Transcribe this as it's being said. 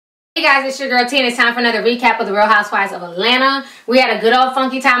Hey guys, it's your girl T, and it's time for another recap of the Real Housewives of Atlanta. We had a good old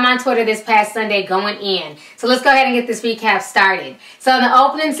funky time on Twitter this past Sunday going in. So let's go ahead and get this recap started. So in the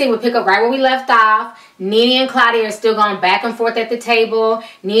opening scene, we pick up right where we left off. Nene and Claudia are still going back and forth at the table.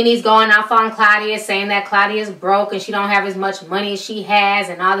 Nene's going off on Claudia, saying that Claudia's broke and she don't have as much money as she has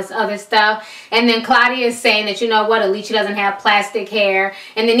and all this other stuff. And then Claudia is saying that, you know what, at least she doesn't have plastic hair.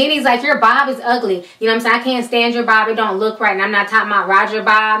 And then Nene's like, your bob is ugly. You know what I'm saying? I can't stand your bob. It don't look right. And I'm not talking about Roger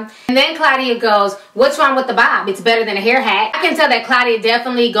Bob. And then Claudia goes, what's wrong with the bob? It's better than a hair hat. I can tell that Claudia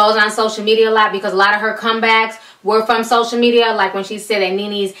definitely goes on social media a lot because a lot of her comebacks were from social media, like when she said that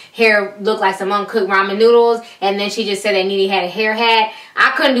Nene's hair looked like some uncooked ramen noodles, and then she just said that Nene had a hair hat.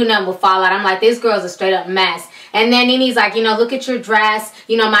 I couldn't do nothing but fall out. I'm like, this girl's a straight up mess. And then Nene's like, you know, look at your dress.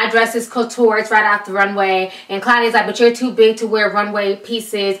 You know, my dress is couture. It's right off the runway. And Claudia's like, but you're too big to wear runway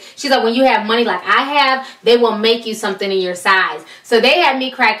pieces. She's like, when you have money like I have, they will make you something in your size. So they had me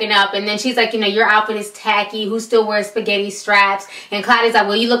cracking up. And then she's like, you know, your outfit is tacky. Who still wears spaghetti straps? And Claudia's like,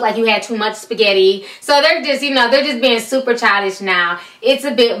 well, you look like you had too much spaghetti. So they're just, you know, they're just being super childish now. It's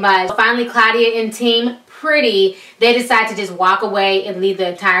a bit much. Finally, Claudia and Team Pretty, they decide to just walk away and leave the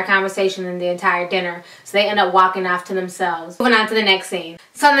entire conversation and the entire dinner. So they end up walking off to themselves. Moving on to the next scene.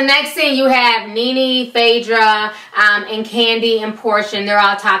 So in the next scene, you have Nene, Phaedra, and Candy and Portia. They're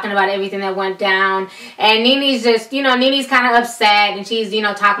all talking about everything that went down. And Nene's just, you know, Nene's kind of upset. And she's, you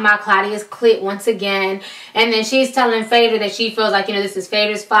know, talking about Claudia's clit once again. And then she's telling Phaedra that she feels like, you know, this is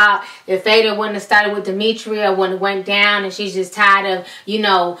Phaedra's fault. If Phaedra wouldn't have started with Demetria, wouldn't have went down. And she's just tired of, you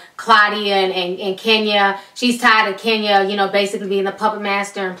know, Claudia and Kenya. She's tired of Kenya, you know, basically being the puppet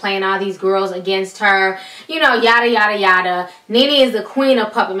master and playing all these girls against her. You know, yada, yada, yada. Nene is the queen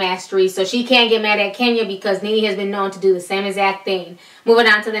of puppet mastery, so she can't get mad at Kenya because Nene has been known to do the same exact thing. Moving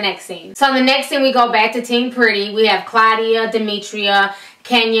on to the next scene. So in the next scene, we go back to Team Pretty. We have Claudia, Demetria,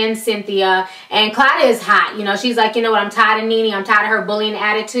 Kenya, and Cynthia. And Claudia is hot. You know, she's like, you know what, I'm tired of Nene. I'm tired of her bullying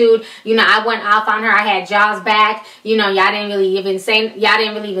attitude. You know, I went off on her. I had Jaws back. You know, y'all didn't really even say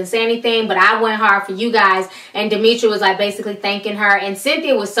anything, but I went hard for you guys. And Demetria was like basically thanking her. And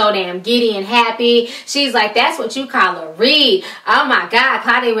Cynthia was so damn giddy and happy. She's like, that's what you call a read. Oh my God,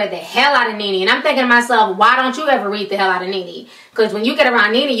 Claudia read the hell out of Nene. And I'm thinking to myself, why don't you ever read the hell out of Nene? Because when you get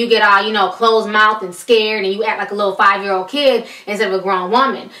around Nene, you get all, you know, closed mouth and scared, and you act like a little 5-year-old kid instead of a grown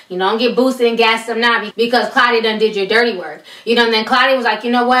woman. You know, don't get boosted and gassed up now because Claudia done did your dirty work. You know, and then Claudia was like,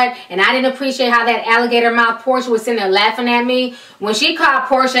 you know what? And I didn't appreciate how that alligator mouth Portia was sitting there laughing at me. When she called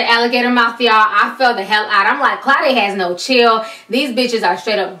Portia alligator mouth, y'all, I fell the hell out. I'm like, Claudia has no chill. These bitches are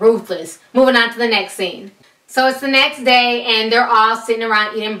straight up ruthless. Moving on to the next scene. So it's the next day, and they're all sitting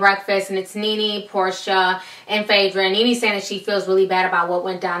around eating breakfast, and it's Nene, Portia, and Phaedra. And Nene's saying that she feels really bad about what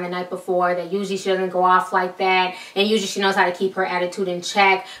went down the night before, that usually she doesn't go off like that, and usually she knows how to keep her attitude in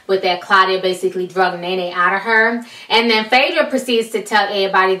check, but that Claudia basically drugged Nene out of her. And then Phaedra proceeds to tell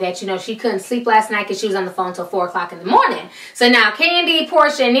everybody that, you know, she couldn't sleep last night because she was on the phone till 4 o'clock in the morning. So now Candy,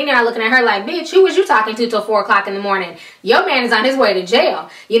 Portia, and Nene are looking at her like, bitch, who was you talking to till 4 o'clock in the morning? Your man is on his way to jail.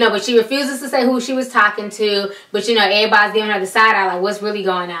 You know, but she refuses to say who she was talking to. But, you know, everybody's giving her the side eye, like, what's really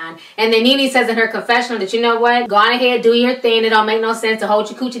going on? And then Nene says in her confessional that, you know what? Go on ahead, do your thing. It don't make no sense to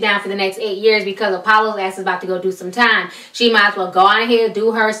hold your coochie down for the next 8 years because Apollo's ass is about to go do some time. She might as well go on ahead,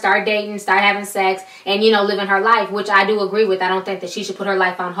 do her, start dating, start having sex, and, you know, living her life, which I do agree with. I don't think that she should put her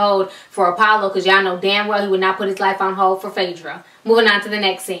life on hold for Apollo because y'all know damn well he would not put his life on hold for Phaedra. Moving on to the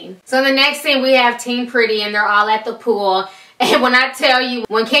next scene. So in the next scene, we have Team Pretty, and they're all at the pool. And when I tell you,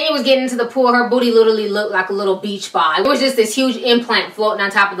 when Kenya was getting into the pool, her booty literally looked like a little beach ball. It was just this huge implant floating on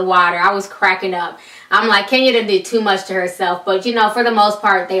top of the water. I was cracking up. I'm like, Kenya done did too much to herself. But, you know, for the most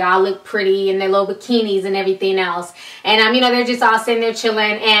part, they all look pretty in their little bikinis and everything else. And, you know, they're just all sitting there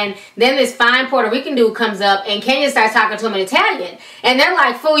chilling. And then this fine Puerto Rican dude comes up and Kenya starts talking to him in Italian. And they're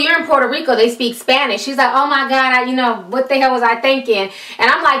like, fool, you're in Puerto Rico. They speak Spanish. She's like, oh, my God, you know, what the hell was I thinking?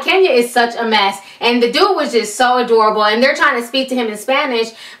 And I'm like, Kenya is such a mess. And the dude was just so adorable. And they're trying to speak to him in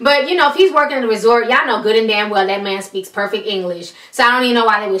Spanish. But, you know, if he's working at a resort, y'all know good and damn well that man speaks perfect English. So I don't even know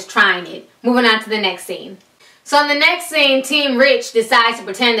why they was trying it. Moving on to the next scene. So in the next scene, Team Rich decides to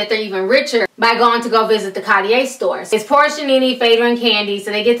pretend that they're even richer by going to go visit the Cartier stores. It's Portia, Nene, Phaedra, and Candy. So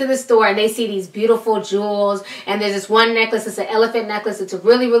they get to the store and they see these beautiful jewels. And there's this one necklace. It's an elephant necklace. It's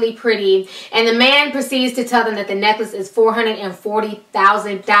really, really pretty. And the man proceeds to tell them that the necklace is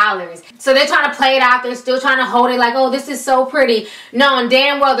 $440,000. So they're trying to play it out. They're still trying to hold it like, oh, this is so pretty. Knowing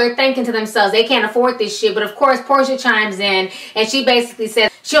damn well they're thinking to themselves, they can't afford this shit. But of course, Portia chimes in and she basically says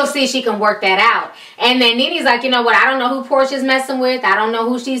she'll see she can work that out. And then Nene's like, you know what, I don't know who Portia's messing with. I don't know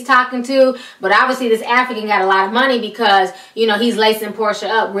who she's talking to. But obviously this African got a lot of money because, you know, he's lacing Portia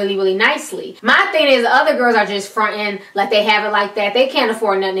up really, really nicely. My thing is the other girls are just fronting like they have it like that. They can't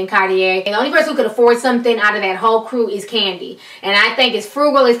afford nothing in Cartier. And the only person who could afford something out of that whole crew is Candy. And I think as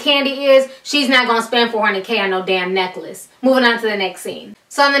frugal as Candy is, she's not going to spend $400K on no damn necklace. Moving on to the next scene.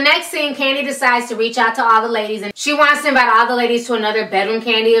 So in the next scene, Candy decides to reach out to all the ladies and she wants to invite all the ladies to another Bedroom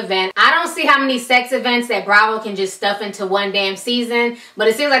Candy event. I don't see how many sex events that Bravo can just stuff into one damn season, but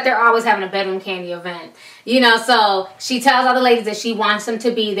it seems like they're always having a Bedroom Candy event. You know, so she tells all the ladies that she wants them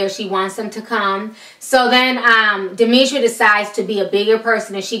to be there. She wants them to come. So then Demetria decides to be a bigger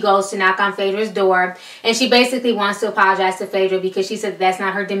person and she goes to knock on Phaedra's door. And she basically wants to apologize to Phaedra because she said that's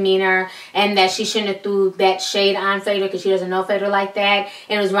not her demeanor and that she shouldn't have threw that shade on Phaedra because she doesn't know Phaedra like that.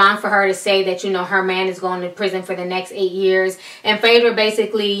 And it was wrong for her to say that, you know, her man is going to prison for the next 8 years. And Phaedra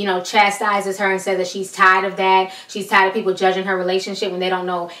basically, you know, chastises her and says that she's tired of that. She's tired of people judging her relationship when they don't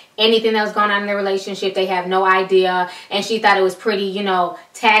know anything that was going on in their relationship. They have no idea. And she thought it was pretty, you know,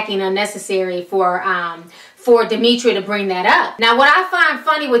 tacky and unnecessary for Demetria to bring that up. Now, what I find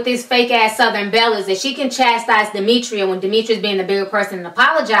funny with this fake-ass Southern Belle is that she can chastise Demetria when Demetria's being the bigger person and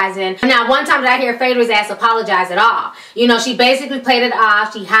apologizing. Now, one time did I hear Phaedra's ass apologize at all. You know, she basically played it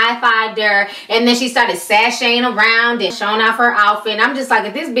off. She high-fived her, and then she started sashaying around and showing off her outfit. And I'm just like,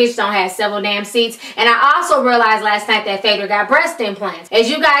 if this bitch don't have several damn seats. And I also realized last night that Phaedra got breast implants. As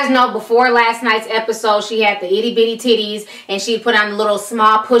you guys know, before last night's episode, she had the itty-bitty titties, and she put on a little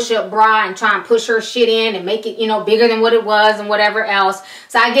small push-up bra and try and push her shit in and make it, you know, bigger than what it was and whatever else.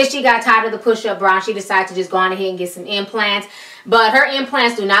 So I guess she got tired of the push-up bra and she decided to just go on ahead and get some implants. But her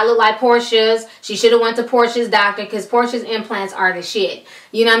implants do not look like Portia's. She should have went to Portia's doctor because Portia's implants are the shit.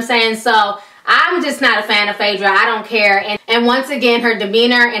 You know what I'm saying? So I'm just not a fan of Phaedra. I don't care. And once again, her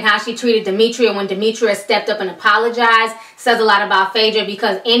demeanor and how she treated Demetria when Demetria stepped up and apologized says a lot about Phaedra,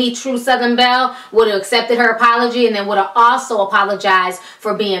 because any true Southern Belle would have accepted her apology and then would have also apologized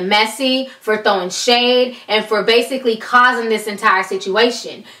for being messy, for throwing shade, and for basically causing this entire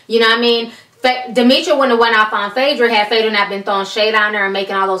situation. You know what I mean? Demetria wouldn't have went off on Phaedra had Phaedra not been throwing shade on her and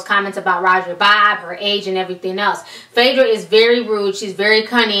making all those comments about Roger Bob, her age, and everything else. Phaedra is very rude. She's very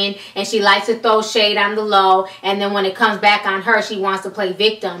cunning, and she likes to throw shade on the low. And then when it comes back on her, she wants to play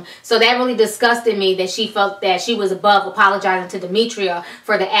victim. So that really disgusted me that she felt that she was above apologizing to Demetria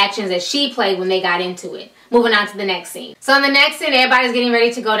for the actions that she played when they got into it. Moving on to the next scene. So in the next scene, everybody's getting ready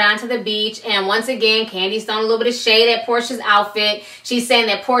to go down to the beach. And once again, Candy's throwing a little bit of shade at Portia's outfit. She's saying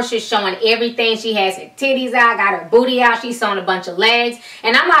that Portia's showing everything. She has her titties out, got her booty out. She's showing a bunch of legs.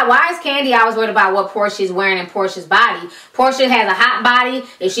 And I'm like, why is Candy always worried about what Portia's wearing in Portia's body? Portia has a hot body.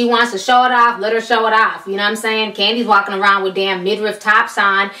 If she wants to show it off, let her show it off. You know what I'm saying? Candy's walking around with damn midriff tops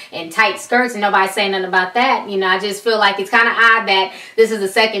on and tight skirts and nobody's saying nothing about that. You know, I just feel like it's kind of odd that this is the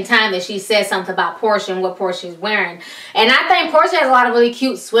second time that she said something about Portia and what Portia's wearing. And I think Portia has a lot of really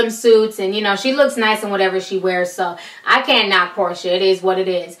cute swimsuits, and you know, she looks nice in whatever she wears, so I can't knock Portia. It is what it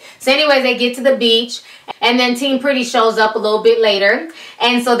is. So anyways, they get to the beach, and then Team Pretty shows up a little bit later,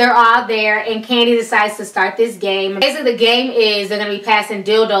 and so they're all there, and Candy decides to start this game. Basically, the game is they're going to be passing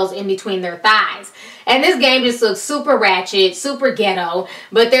dildos in between their thighs. And this game just looks super ratchet, super ghetto,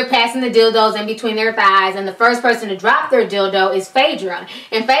 but they're passing the dildos in between their thighs, and the first person to drop their dildo is Phaedra.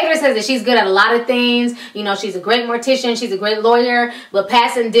 And Phaedra says that she's good at a lot of things. You know, she's a great mortician, she's a great lawyer, but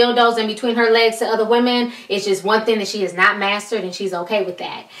passing dildos in between her legs to other women is just one thing that she has not mastered, and she's okay with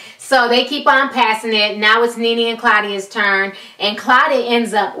that. So they keep on passing it. Now it's Nene and Claudia's turn, and Claudia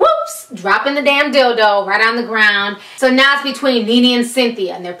ends up, whoops, dropping the damn dildo right on the ground. So now it's between Nene and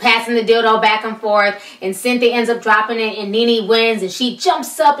Cynthia, and they're passing the dildo back and forth, and Cynthia ends up dropping it, and Nene wins, and she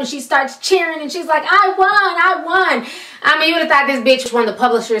jumps up and she starts cheering, and she's like, I won, I won. I mean, you would have thought this bitch won the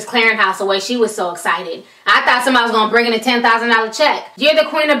Publishers Clearinghouse away. She was so excited. I thought somebody was going to bring in a $10,000 check. You're the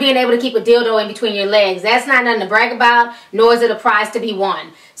queen of being able to keep a dildo in between your legs. That's not nothing to brag about, nor is it a prize to be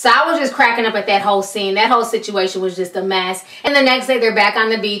won. So I was just cracking up at that whole scene. That whole situation was just a mess. And the next day they're back on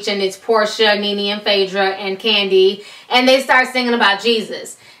the beach, and it's Portia, Nene, and Phaedra, and Candy. And they start singing about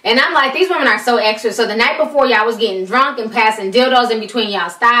Jesus. And I'm like, these women are so extra. So the night before, y'all was getting drunk and passing dildos in between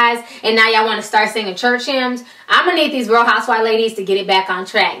y'all's thighs, and now y'all want to start singing church hymns. I'm going to need these Real Housewives ladies to get it back on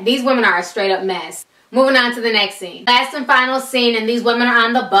track. These women are a straight up mess. Moving on to the next scene. Last and final scene, and these women are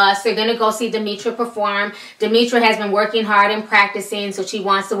on the bus. They're going to go see Demetria perform. Demetria has been working hard and practicing, so she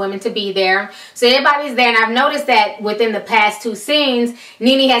wants the women to be there. So everybody's there, and I've noticed that within the past two scenes,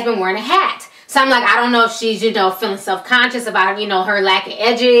 Nene has been wearing a hat. So I'm like, I don't know if she's, you know, feeling self-conscious about, you know, her lack of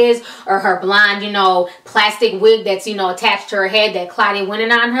edges or her blonde, you know, plastic wig that's, you know, attached to her head that Claudia went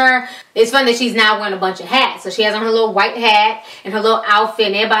in on her. It's fun that she's now wearing a bunch of hats. So she has on her little white hat and her little outfit,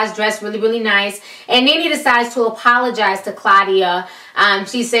 and everybody's dressed really, really nice. And Nene decides to apologize to Claudia.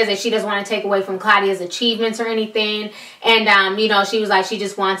 She says that she doesn't want to take away from Claudia's achievements or anything. And, you know, she was like, she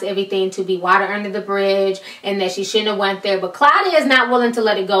just wants everything to be water under the bridge and that she shouldn't have went there. But Claudia is not willing to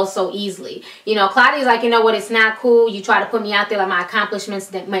let it go so easily. You know, Claudia's like, you know what, it's not cool. You try to put me out there like my accomplishments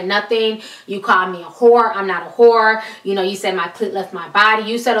that meant nothing. You called me a whore. I'm not a whore. You know, you said my clit left my body.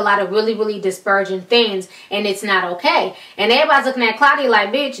 You said a lot of really, really disparaging things, and it's not okay. And everybody's looking at Claudia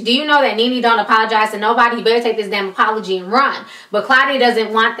like, bitch, do you know that Nene don't apologize to nobody? You better take this damn apology and run. But Claudia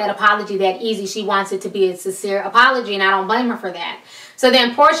doesn't want that apology that easy. She wants it to be a sincere apology, and I don't blame her for that. So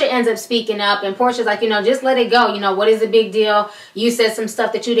then Portia ends up speaking up, and Portia's like, you know, just let it go. You know, what is the big deal? You said some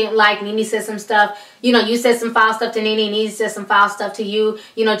stuff that you didn't like. Nene said some stuff. You know, you said some foul stuff to Nene. Nene said some foul stuff to you.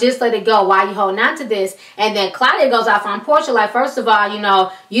 You know, just let it go. Why are you holding on to this? And then Claudia goes off on Portia like, first of all, you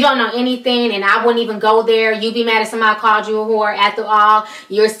know, you don't know anything, and I wouldn't even go there. You'd be mad if somebody called you a whore. After all,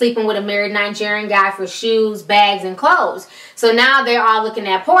 you're sleeping with a married Nigerian guy for shoes, bags, and clothes. So now they're all looking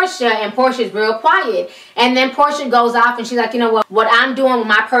at Portia, and Portia's real quiet. And then Portia goes off, and she's like, you know what I'm doing with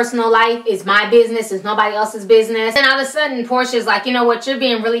my personal life is my business. It's nobody else's business. And all of a sudden, Portia's like, you know what, you're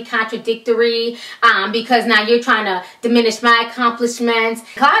being really contradictory because now you're trying to diminish my accomplishments.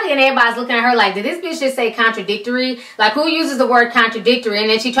 Claudia and everybody's looking at her like, did this bitch just say contradictory? Like, who uses the word contradictory? And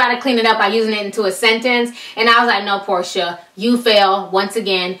then she tried to clean it up by using it into a sentence. And I was like, no, Portia, you fail once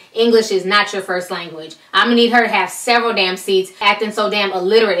again. English is not your first language. I'm gonna need her to have several damn seats, acting so damn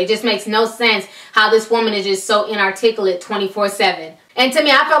illiterate. It just makes no sense how this woman is just so inarticulate 24/7. And to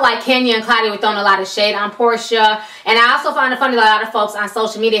me, I felt like Kenya and Claudia were throwing a lot of shade on Portia. And I also found it funny that a lot of folks on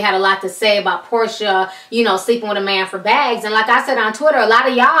social media had a lot to say about Portia, you know, sleeping with a man for bags. And like I said on Twitter, a lot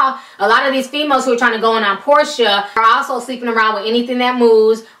of y'all, a lot of these females who are trying to go in on Portia are also sleeping around with anything that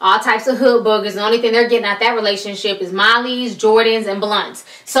moves, all types of hood boogers. The only thing they're getting out that relationship is Molly's, Jordans, and blunts.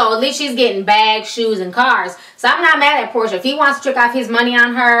 So at least she's getting bags, shoes, and cars. So I'm not mad at Portia. If he wants to trick off his money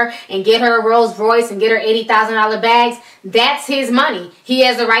on her and get her a Rolls Royce and get her $80,000 bags, that's his money. He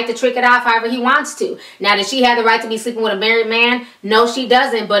has the right to trick it off however he wants to. Now, does she have the right to be sleeping with a married man? No, she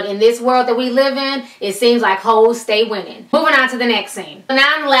doesn't. But in this world that we live in, it seems like hoes stay winning. Moving on to the next scene. So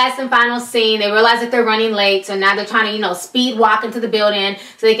now in the last and final scene, they realize that they're running late. So now they're trying to, you know, speed walk into the building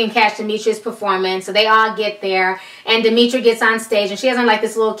so they can catch Demetria's performance. So they all get there. And Demetria gets on stage. And she has on like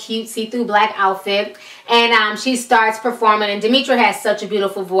this little cute see-through black outfit. And she starts performing, and Demetria has such a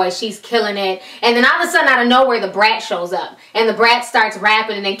beautiful voice. She's killing it. And then all of a sudden, out of nowhere, the Brat shows up. And the Brat starts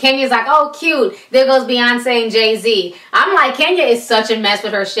rapping, and then Kenya's like, oh, cute. There goes Beyonce and Jay-Z. I'm like, Kenya is such a mess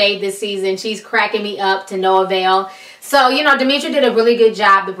with her shade this season. She's cracking me up to no avail. So, you know, Demetria did a really good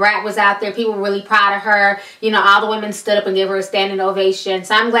job. The Brat was out there. People were really proud of her. You know, all the women stood up and gave her a standing ovation.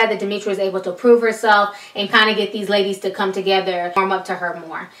 So I'm glad that Demetria was able to prove herself and kind of get these ladies to come together and warm up to her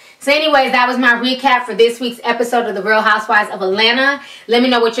more. So anyways, that was my recap for this week's episode of The Real Housewives of Atlanta. Let me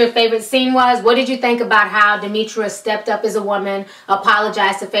know what your favorite scene was. What did you think about how Demetria stepped up as a woman,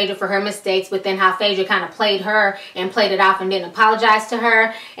 apologized to Phaedra for her mistakes, but then how Phaedra kind of played her and played it off and didn't apologize to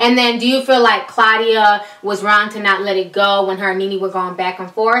her? And then do you feel like Claudia was wrong to not let it go when her and Nene were going back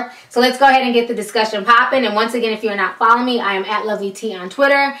and forth? So let's go ahead and get the discussion popping. And once again, if you're not following me, I am at LovelyT on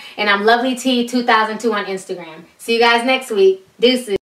Twitter, and I'm LovelyT2002 on Instagram. See you guys next week. Deuces.